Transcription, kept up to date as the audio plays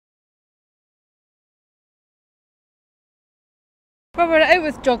Well, we're out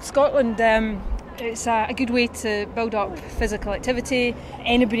with Jog Scotland. It's a good way to build up physical activity.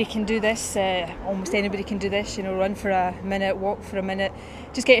 Anybody can do this, almost anybody can do this, run for a minute, walk for a minute.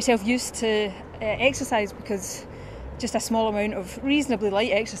 Just get yourself used to exercise, because just a small amount of reasonably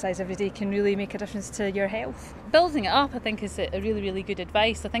light exercise every day can really make a difference to your health. Building it up, I think, is a really, really good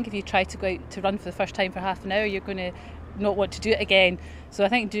advice. I think if you try to go out to run for the first time for half an hour, you're going to not want to do it again. So I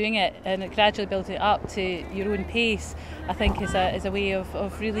think doing it and gradually building it up to your own pace, I think is a way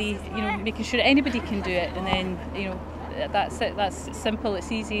of really making sure that anybody can do it. And then that's it. That's simple.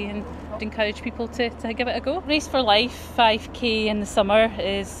 It's easy, and I'd encourage people to give it a go. Race for Life 5k in the summer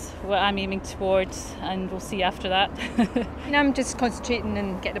is what I'm aiming towards, and we'll see after that. I'm just concentrating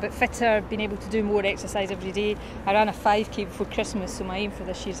on getting a bit fitter, being able to do more exercise every day. I ran a 5k before Christmas, so my aim for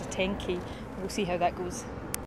this year is a 10k. We'll see how that goes.